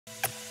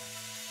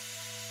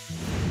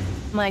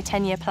My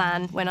 10-year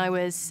plan when I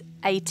was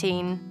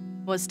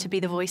 18 was to be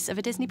the voice of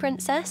a Disney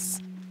princess.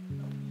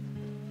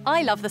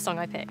 I love the song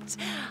I picked.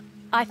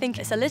 I think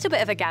it's a little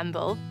bit of a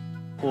gamble.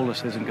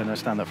 Paulus isn't going to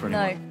stand up for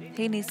anyone. No,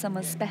 he needs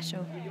someone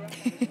special.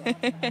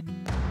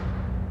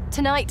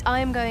 Tonight,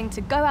 I am going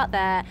to go out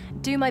there,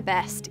 do my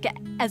best, get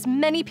as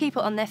many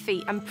people on their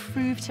feet and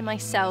prove to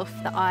myself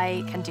that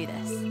I can do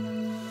this.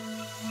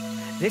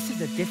 This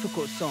is a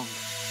difficult song.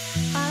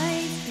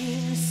 I've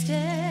been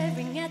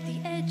staring at the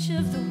edge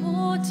of the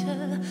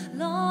water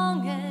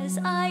long as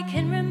I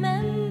can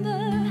remember,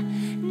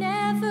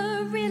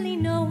 never really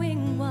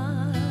knowing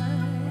why.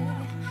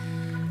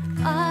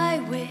 I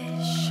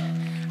wish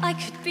I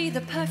could be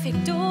the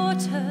perfect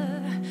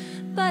daughter,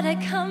 but I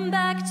come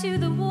back to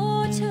the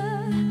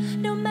water,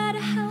 no matter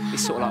how high.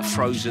 It's sort of like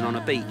Frozen on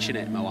a beach, isn't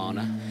it,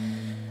 Moana?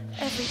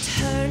 Every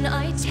turn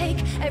I take,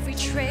 every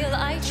trail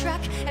I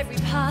track, every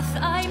path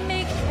I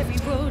make, every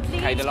road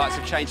leads. Okay, the lights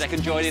have changed. They can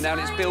join in now,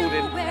 and it's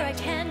building. Where I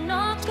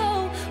cannot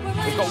go, where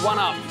We've got one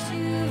up.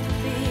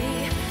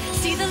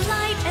 See the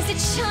light as it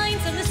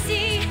shines on the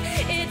sea.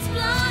 It's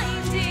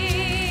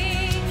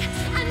blinding,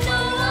 and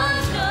no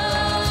one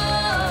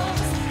knows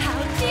how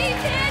deep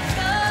it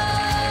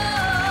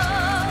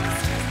goes.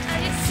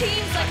 And it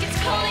seems like it's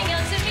calling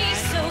out to me,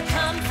 so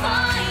come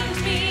find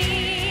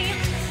me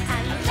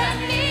and let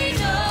me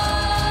know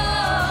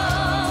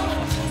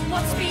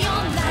what's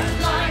beyond that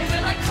line.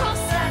 Will I cross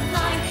that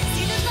line?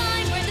 See the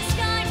line where the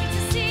sky meets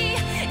the sea.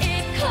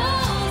 It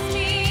calls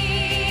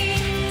me,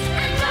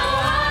 and no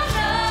one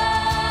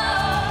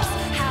knows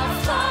how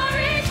far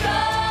it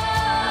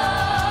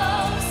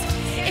goes.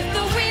 If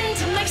the wind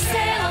and my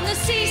sail on the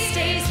sea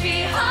stays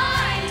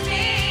behind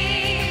me,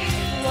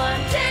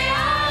 one day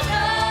I'll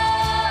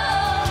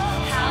know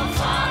how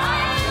far I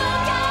will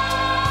go.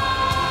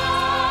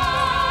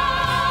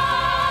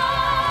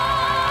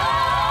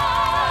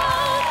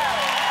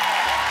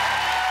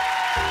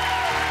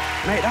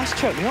 Mate, that's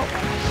choked me up.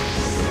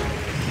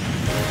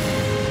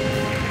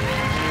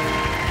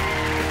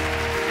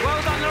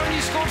 Well done, Lauren.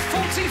 You scored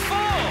 44.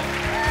 Are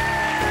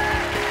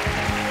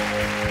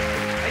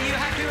you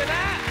happy with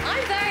that?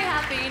 I'm very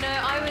happy. You know,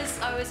 I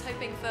was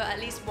hoping for at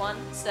least one,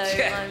 so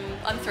Yeah.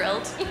 I'm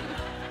thrilled.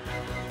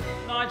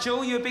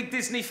 Nigel, you a big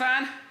Disney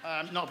fan?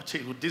 Not a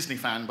particular Disney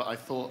fan, but I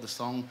thought the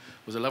song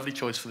was a lovely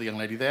choice for the young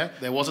lady there.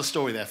 There was a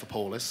story there for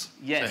Paulus,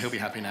 Yes. so he'll be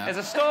happy now. There's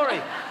a story.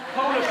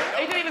 Paulus,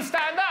 he didn't even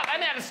stand up,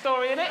 and it had a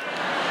story in it.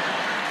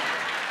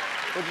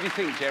 What did you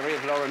think, Jerry,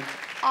 of Lauren?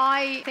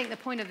 I think the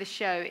point of the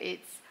show,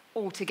 it's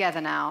all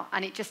together now,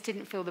 and it just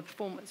didn't feel the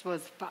performance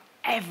was for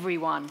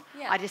everyone.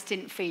 Yeah. I just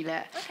didn't feel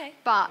it. Okay.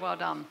 But well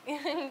done. Good,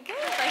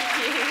 thank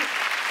you.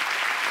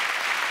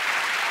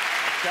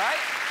 Okay.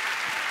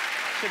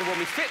 Should have worn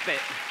me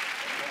Fitbit.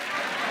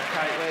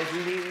 Okay, where's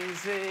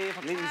Lindsay?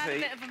 Lindsay. Had a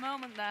bit of a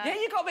moment there. Yeah,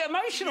 you got a bit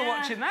emotional Yeah.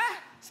 watching that.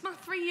 It's my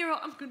 3-year-old.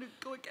 I'm going to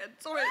go again.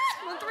 Sorry.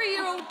 It's my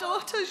 3-year-old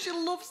daughter. She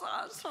loves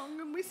that song,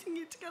 and we sing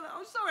it together.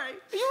 I'm sorry.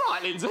 Are you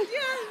right, Lindsay?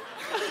 Yeah.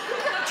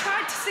 I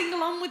tried to sing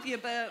along with you,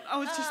 but I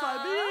was just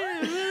like...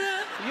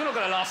 You're not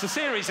going to last the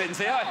series,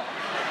 Lindsay, are you?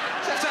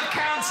 Just have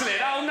counselling.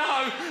 Oh,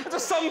 no. There's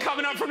a song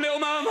coming up from Little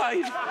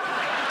Mermaid.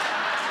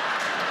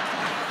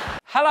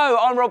 Hello,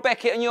 I'm Rob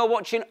Beckett, and you're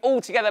watching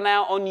All Together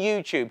Now on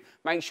YouTube.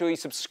 Make sure you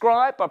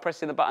subscribe by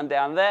pressing the button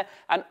down there,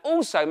 and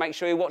also make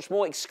sure you watch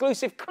more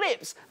exclusive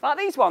clips like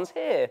these ones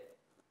here.